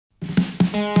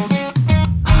Good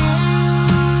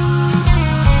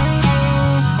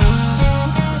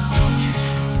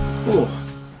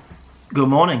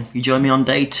morning, you join me on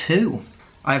day 2.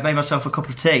 I have made myself a cup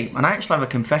of tea, and I actually have a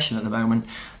confession at the moment,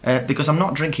 because I'm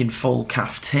not drinking full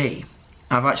calf tea.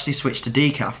 I've actually switched to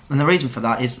decaf, and the reason for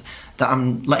that is that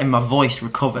I'm letting my voice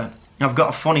recover. I've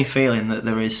got a funny feeling that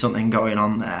there is something going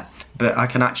on there, but I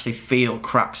can actually feel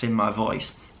cracks in my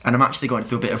voice, and I'm actually going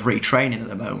through a bit of retraining at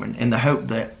the moment in the hope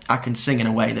that I can sing in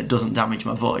a way that doesn't damage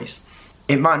my voice.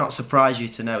 It might not surprise you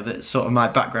to know that sort of my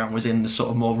background was in the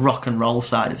sort of more rock and roll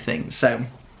side of things, so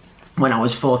when I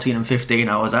was 14 and 15,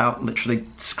 I was out literally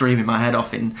screaming my head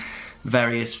off in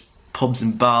various pubs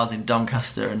and bars in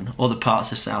Doncaster and other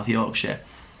parts of South Yorkshire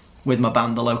with my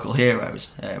band The Local Heroes,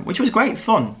 which was great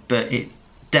fun, but it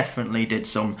definitely did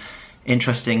some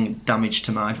interesting damage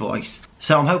to my voice.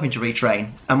 So I'm hoping to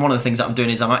retrain, and one of the things that I'm doing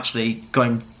is I'm actually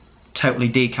going totally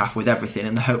decaf with everything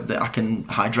in the hope that I can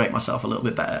hydrate myself a little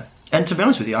bit better. And to be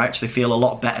honest with you, I actually feel a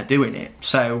lot better doing it.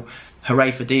 So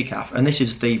hooray for decaf, and this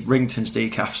is the Ringtons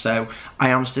decaf, so I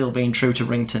am still being true to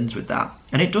Ringtons with that,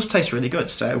 and it does taste really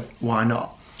good, so why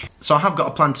not? So I have got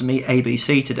a plan to meet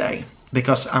ABC today,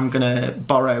 because I'm gonna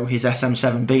borrow his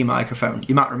SM7B microphone.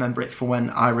 You might remember it from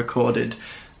when I recorded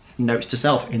Notes to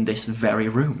Self in this very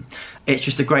room. It's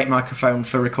just a great microphone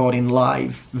for recording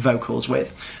live vocals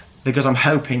with, because I'm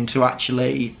hoping to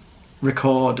actually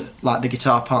record like the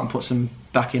guitar part and put some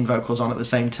backing vocals on at the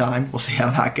same time. We'll see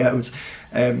how that goes.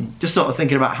 Just sort of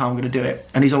thinking about how I'm going to do it,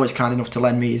 and he's always kind enough to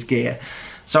lend me his gear.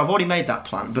 So I've already made that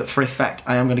plan, but for effect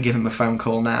I am going to give him a phone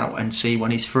call now and see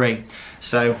when he's free.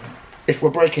 So if we're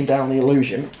breaking down the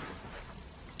illusion,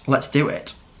 let's do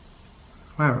it.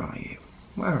 Where are you?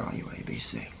 Where are you,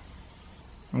 ABC?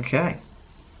 Okay.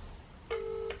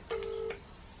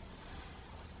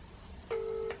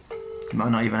 He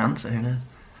might not even answer, who knows?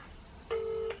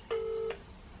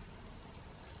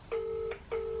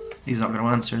 He's not going to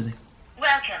answer, is he?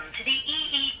 Welcome to the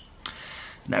EE.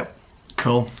 No.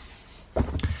 Cool.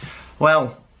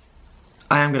 Well,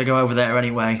 I am going to go over there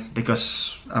anyway,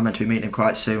 because I'm meant to be meeting him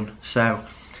quite soon, so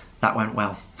that went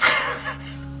well.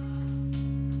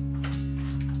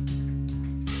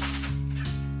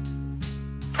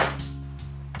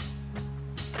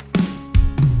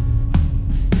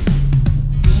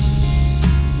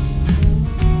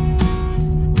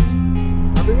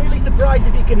 I'd be really surprised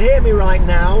if you can hear me right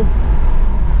now,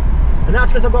 and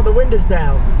that's because I've got the windows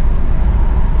down,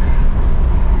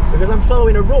 because I'm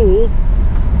following a rule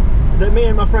that me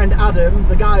and my friend Adam,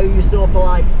 the guy who you saw for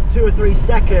like 2 or 3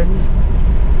 seconds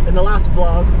in the last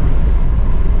vlog,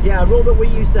 yeah, a rule that we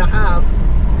used to have,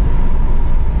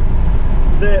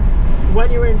 that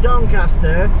when you're in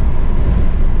Doncaster,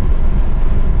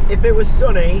 if it was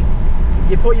sunny,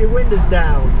 you put your windows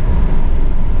down.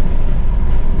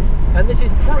 And this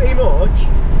is pretty much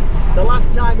the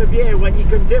last time of year when you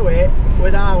can do it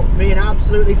without being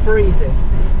absolutely freezing.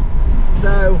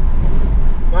 So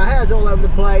my hair's all over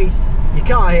the place, you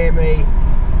can't hear me,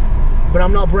 but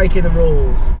I'm not breaking the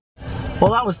rules.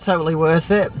 Well, that was totally worth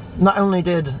it. Not only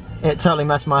did it totally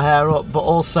mess my hair up, but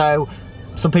also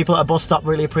some people at a bus stop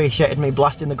really appreciated me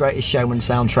blasting the Greatest Showman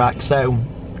soundtrack, so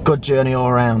good journey all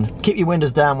around. Keep your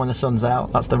windows down when the sun's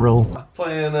out, that's the rule.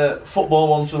 Playing football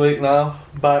once a week now,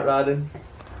 bike riding.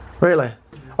 Really?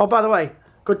 Oh, by the way,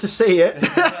 good to see you.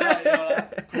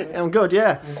 I'm good,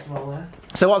 yeah.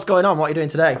 So what's going on? What are you doing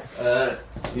today?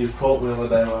 You've caught me the other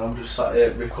day where I'm just sat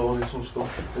here recording some stuff.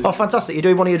 Oh, fantastic. You're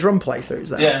doing one of your drum playthroughs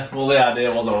then? Yeah, well the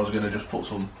idea was I was going to just put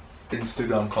some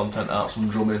Instagram content out, some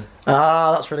drumming.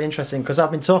 Ah, that's really interesting, because I've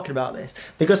been talking about this.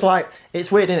 Because like,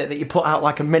 it's weird, isn't it, that you put out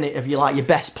like a minute of your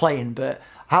best playing, but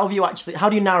how do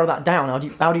you narrow that down?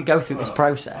 How do you go through this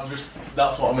process?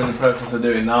 That's what I'm in the process of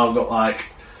doing now. I've got like,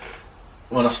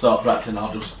 when I start practicing,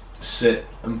 I'll just sit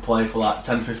and play for like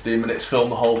 10-15 minutes, film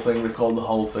the whole thing, record the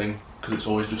whole thing, because it's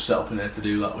always just set up in here to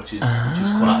do that, which is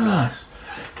quite nice.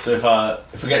 So if I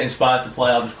get inspired to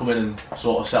play, I'll just come in and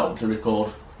sort of set up to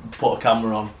record, put a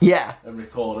camera on, yeah, and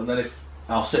record, and then if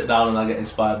I'll sit down and I get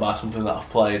inspired by something that I've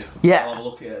played, yeah, I'll have a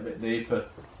look at it a bit deeper.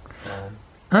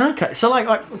 Okay, so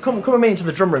like come with me into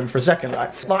the drum room for a second,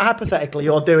 right? Like hypothetically,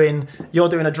 you're doing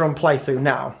a drum playthrough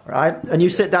now, right? And you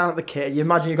sit down at the kit. You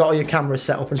imagine you got all your cameras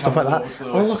set up and stuff like that.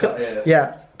 Oh, look at,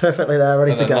 yeah, perfectly there,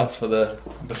 ready to go. That's for the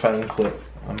fan clip.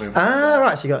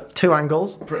 Right. So you got 2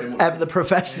 angles. Pretty much. Ever the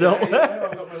professional. Yeah,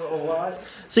 I've got my little light.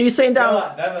 So you're sitting down.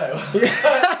 Like demo.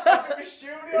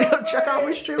 Check out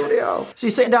my studio. So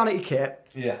you're sitting down at your kit.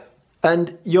 Yeah.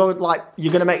 And you're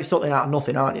gonna make something out of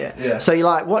nothing, aren't you? Yeah. So you're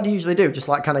like, what do you usually do? Just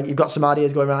like kind of, you've got some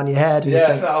ideas going around your head. And yeah.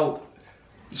 you think, So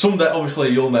someday, obviously,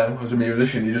 you'll know as a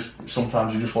musician.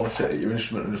 Sometimes you just want to sit at your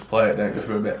instrument and just play it, don't you,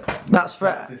 for a bit. That's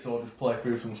fair. Practice or just play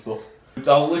through some stuff.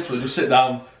 I'll literally just sit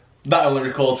down. That only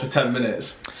records for 10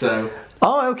 minutes, so.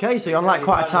 Oh, okay. So you're on like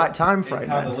quite a tight time frame. It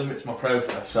kind of limits my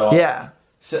process. So yeah. I'll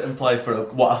sit and play for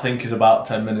what I think is about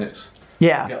 10 minutes.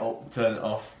 Yeah. Get up, turn it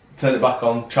off, turn it back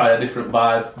on, try a different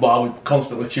vibe. But I would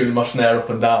constantly tuning my snare up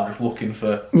and down, just looking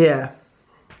for. Yeah.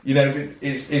 You know,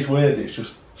 it's weird. It's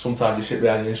just sometimes you sit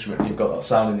behind your instrument and you've got that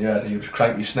sound in your head and you just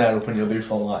crank your snare up and you'll do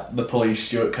something like The Police,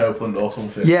 Stuart Copeland or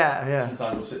something. Yeah, yeah.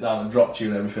 Sometimes we'll sit down and drop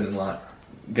tune everything and like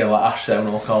get like Ashdown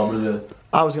or Carl Brazil.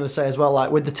 I was going to say as well, like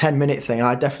with the 10-minute thing,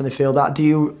 I definitely feel that. Do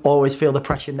you always feel the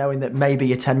pressure knowing that maybe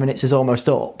your 10 minutes is almost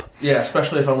up? Yeah,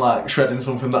 especially if I'm like shredding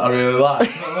something that I really like.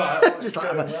 Just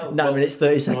like 9 minutes,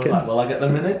 30 seconds. Like, well, I get the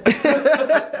minute.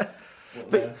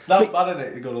 That's bad, isn't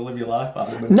it? You've got to live your life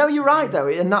bad. No, you're right though,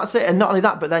 and that's it. And not only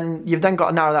that, but then you've then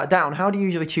got to narrow that down. How do you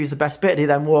usually choose the best bit? Do you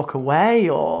then walk away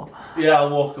or? Yeah, I'll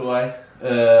walk away.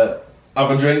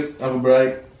 Have a drink, have a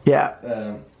break.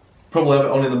 Yeah. Probably have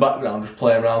it on in the background, just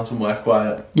playing around somewhere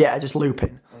quiet. Yeah, just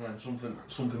looping. And then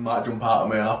something might jump out of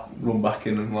me, I'll run back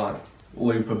in and like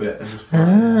loop a bit and just.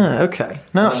 Okay.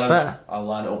 No, that's fair. I'll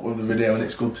line it up with the video and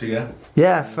it's good to go.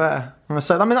 Yeah, fair.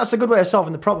 So I mean, that's a good way of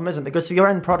solving the problem, isn't it? Because your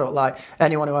end product, like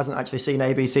anyone who hasn't actually seen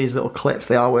ABC's little clips,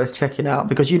 they are worth checking out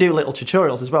because you do little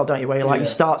tutorials as well, don't you? Where you like you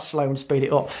start slow and speed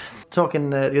it up.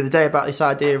 Talking the other day about this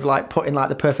idea of like putting like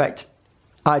the perfect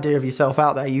idea of yourself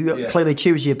out there. You clearly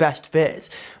choose your best bits,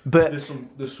 but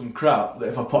there's some crap that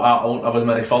if I put out, I won't have as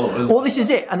many followers. Well, this is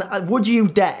it. And would you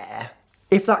dare,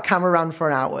 if that camera ran for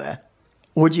an hour,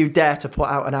 would you dare to put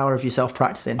out an hour of yourself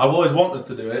practicing? I've always wanted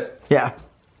to do it. Yeah.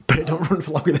 But it don't run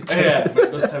for longer than 10 minutes. Yeah, but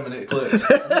it does 10-minute clips.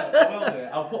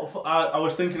 I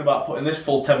was thinking about putting this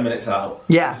full 10 minutes out.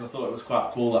 Yeah. Because I thought it was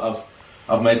quite cool that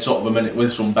I've made sort of a minute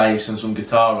with some bass and some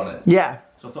guitar on it. Yeah.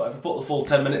 So I thought if I put the full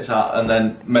 10 minutes out and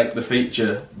then make the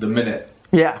feature the minute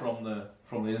from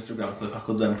the Instagram clip, I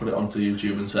could then put it onto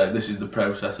YouTube and say this is the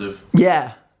process of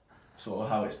sort of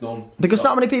how it's done. Because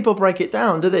not many people break it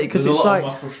down, do they? Because it's a lot like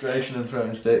of my frustration and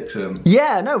throwing sticks and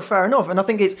no, fair enough. And I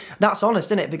think that's honest,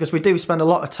 isn't it? Because we do spend a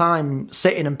lot of time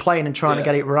sitting and playing and trying to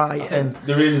get it right. And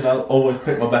the reason I always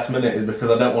pick my best minute is because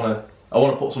I want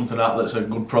to put something out that's a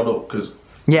good product. Because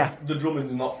the drumming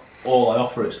is not all I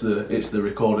offer. It's the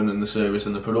recording and the service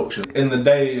and the production. In the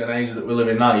day and age that we live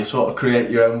in now, you sort of create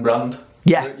your own brand.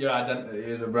 Yeah. Your identity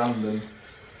is a brand, and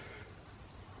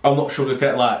I'm not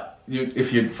sugarcoating like.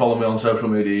 If you follow me on social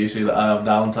media, you see that I have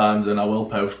down times and I will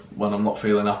post when I'm not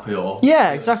feeling happy or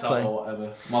exactly or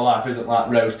whatever. My life isn't like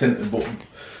rose tinted, but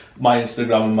my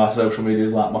Instagram and my social media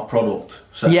is like my product.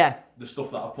 So the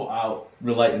stuff that I put out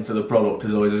relating to the product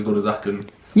is always as good as I can.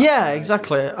 Yeah,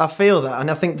 exactly. I feel that, and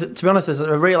I think to be honest, there's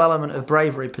a real element of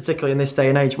bravery, particularly in this day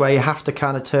and age, where you have to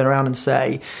kind of turn around and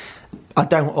say, I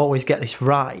don't always get this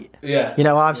right. Yeah. You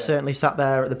know, I've certainly sat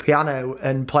there at the piano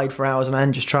and played for hours on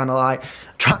end just trying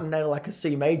to nail like a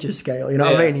C major scale, you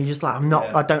know what I mean? You're just like,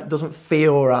 doesn't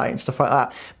feel right and stuff like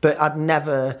that. But I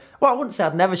wouldn't say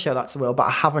I'd never show that to the world, but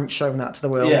I haven't shown that to the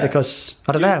world because,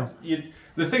 I don't know.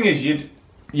 The thing is,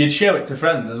 you'd show it to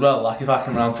friends as well. Like if I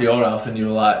come round to your house and you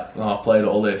were like, oh, I've played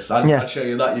all this, I'd show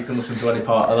you that, you can listen to any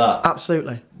part of that.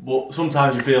 Absolutely. But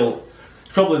sometimes you feel,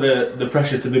 probably the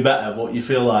pressure to be better, but you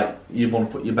feel like you want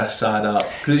to put your best side out.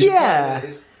 Cause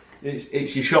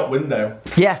it's your shop window.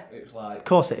 Yeah. It's like, of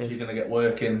course it is. If you're going to get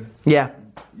working. Yeah.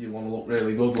 You want to look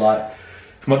really good. Like,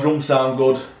 if my drums sound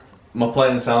good, my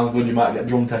playing sounds good, you might get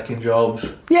drum teching jobs.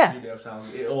 Yeah. Studio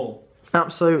sounds, it all.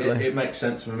 Absolutely. It makes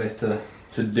sense for me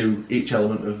to do each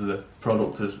element of the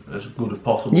product as good as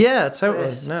possible. Yeah,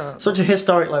 totally. No, such a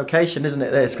historic location, isn't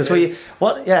it? This because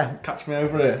Catch me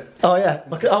over here. Oh yeah,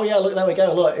 look! Oh yeah, look! There we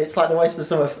go. Look, it's like the Waste of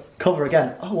Summer cover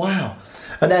again. Oh wow!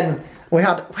 And then we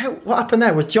had what happened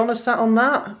there? Was John sat on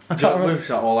that? I can't remember. We've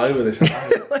sat all over this.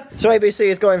 So ABC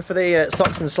is going for the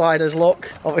socks and sliders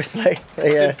look, obviously.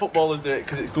 Footballers do it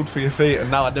because it's good for your feet,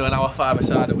 and now I do an hour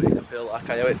 5-a-side a week. I feel like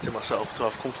I owe it to myself to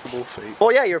have comfortable feet.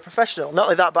 Well, yeah, you're a professional. Not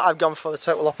only that, but I've gone for the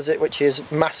total opposite, which is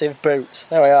massive boots.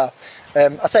 There we are.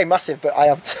 I say massive, but I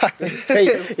have tiny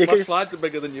feet. My slides are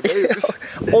bigger than your boots.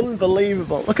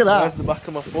 Unbelievable. Look at that. There's the back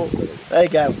of my foot. There you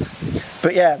go.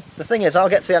 But yeah, the thing is, I'll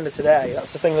get to the end of today.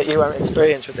 That's the thing that you won't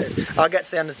experience with this. I'll get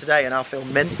to the end of today and I'll feel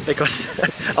mint because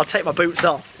I'll take my boots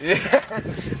off. Yeah.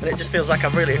 And it just feels like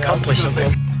I've really accomplished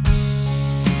something.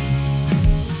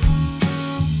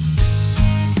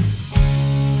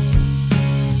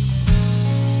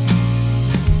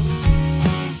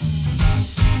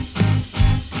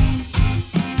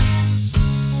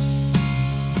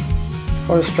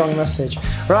 What a strong message.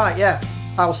 Right, yeah.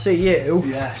 I'll see you.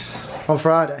 Yes. On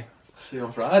Friday. See you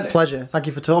on Friday. Pleasure. Thank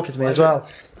you for talking to me as well.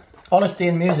 Honesty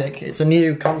in music, it's a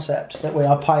new concept that we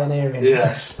are pioneering.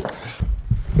 Yes.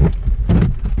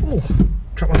 Oh,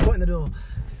 dropped my foot in the door.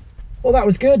 Well, that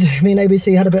was good. Me and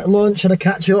ABC had a bit of lunch, had a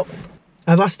catch up.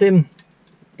 I've asked him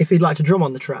if he'd like to drum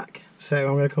on the track, so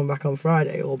I'm going to come back on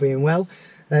Friday, all being well.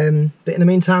 But in the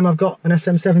meantime, I've got an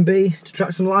SM7B to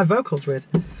track some live vocals with.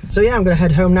 So yeah, I'm going to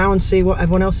head home now and see what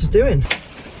everyone else is doing.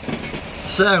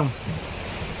 So,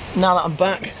 now that I'm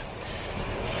back,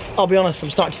 I'll be honest, I'm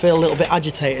starting to feel a little bit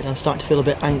agitated. I'm starting to feel a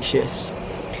bit anxious.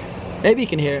 Maybe you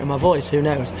can hear it in my voice, who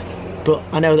knows. But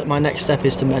I know that my next step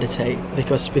is to meditate,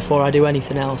 because before I do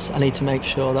anything else, I need to make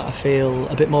sure that I feel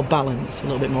a bit more balanced, a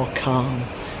little bit more calm.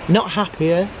 Not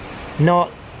happier,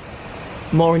 not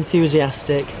more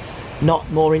enthusiastic, not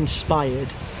more inspired.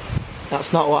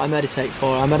 That's not what I meditate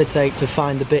for. I meditate to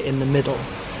find the bit in the middle,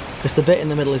 because the bit in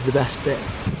the middle is the best bit.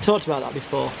 I talked about that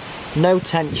before. No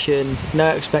tension, no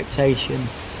expectation,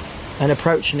 and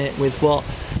approaching it with what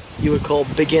you would call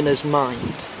beginner's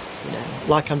mind, you know,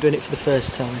 like I'm doing it for the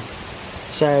first time.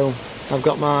 So I've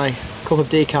got my cup of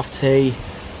decaf tea,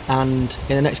 and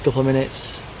in the next couple of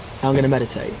minutes I'm going to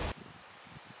meditate.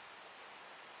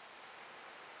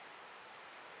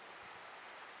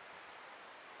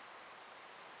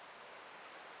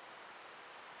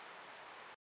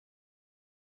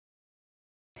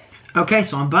 Okay,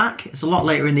 so I'm back. It's a lot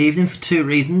later in the evening for two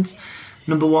reasons.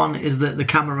 Number one is that the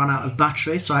camera ran out of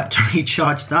battery, so I had to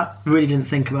recharge that. Really didn't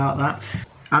think about that.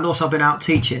 And also I've been out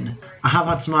teaching. I have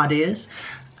had some ideas,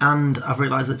 and I've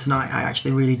realised that tonight I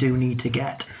actually really do need to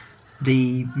get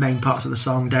the main parts of the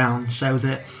song down, so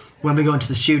that when we go into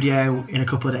the studio in a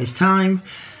couple of days' time,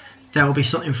 there will be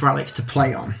something for Alex to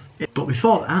play on. But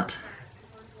before that,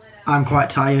 I'm quite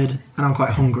tired and I'm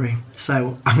quite hungry,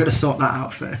 so I'm going to sort that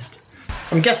out first.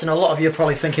 I'm guessing a lot of you are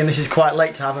probably thinking this is quite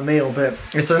late to have a meal, but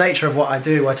it's the nature of what I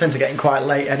do. I tend to get in quite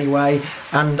late anyway,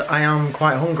 and I am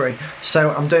quite hungry. So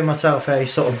I'm doing myself a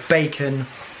sort of bacon,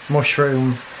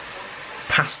 mushroom,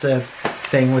 pasta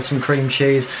thing with some cream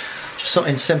cheese. Just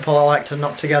something simple I like to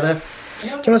knock together. Do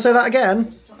you want to say that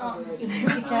again? Oh,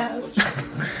 nobody cares.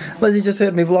 Lizzie just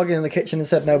heard me vlogging in the kitchen and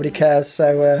said nobody cares,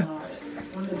 so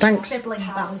thanks. Sibling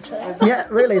banter. Yeah,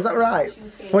 really, is that right?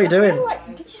 What are you doing?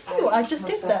 Did you see what I just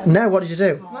did there? No, what did you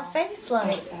do? My face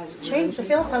changed. I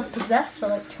feel like I was possessed for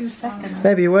like 2 seconds.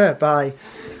 Maybe you were, bye.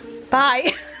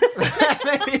 Bye.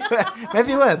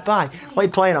 Maybe you were, bye. What are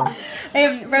you playing on?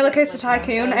 Roller Coaster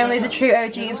Tycoon. Only the true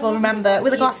OGs will remember,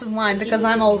 with a glass of wine, because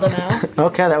I'm older now.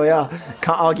 Okay, there we are.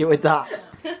 Can't argue with that.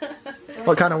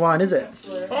 What kind of wine is it?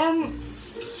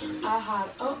 I had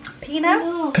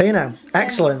Pinot. Pinot.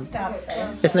 Excellent.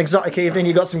 It's an exotic evening.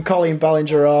 You got some Colleen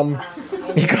Ballinger on.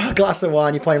 You got a glass of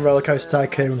wine. You're playing Roller Coaster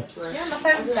Tycoon. Yeah, my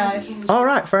phone's died. All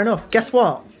right, fair enough. Guess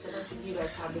what?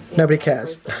 Nobody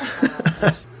cares.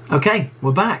 Okay,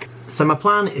 we're back. So my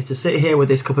plan is to sit here with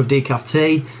this cup of decaf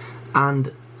tea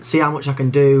and see how much I can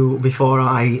do before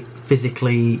I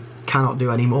physically cannot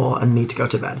do any more and need to go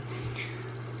to bed.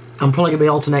 I'm probably going to be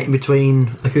alternating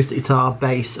between acoustic guitar,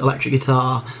 bass, electric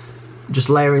guitar, just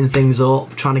layering things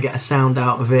up, trying to get a sound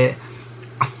out of it.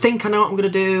 I think I know what I'm going to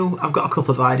do. I've got a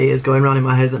couple of ideas going around in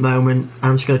my head at the moment, and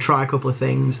I'm just going to try a couple of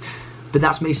things. But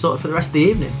that's me sorted for the rest of the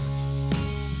evening.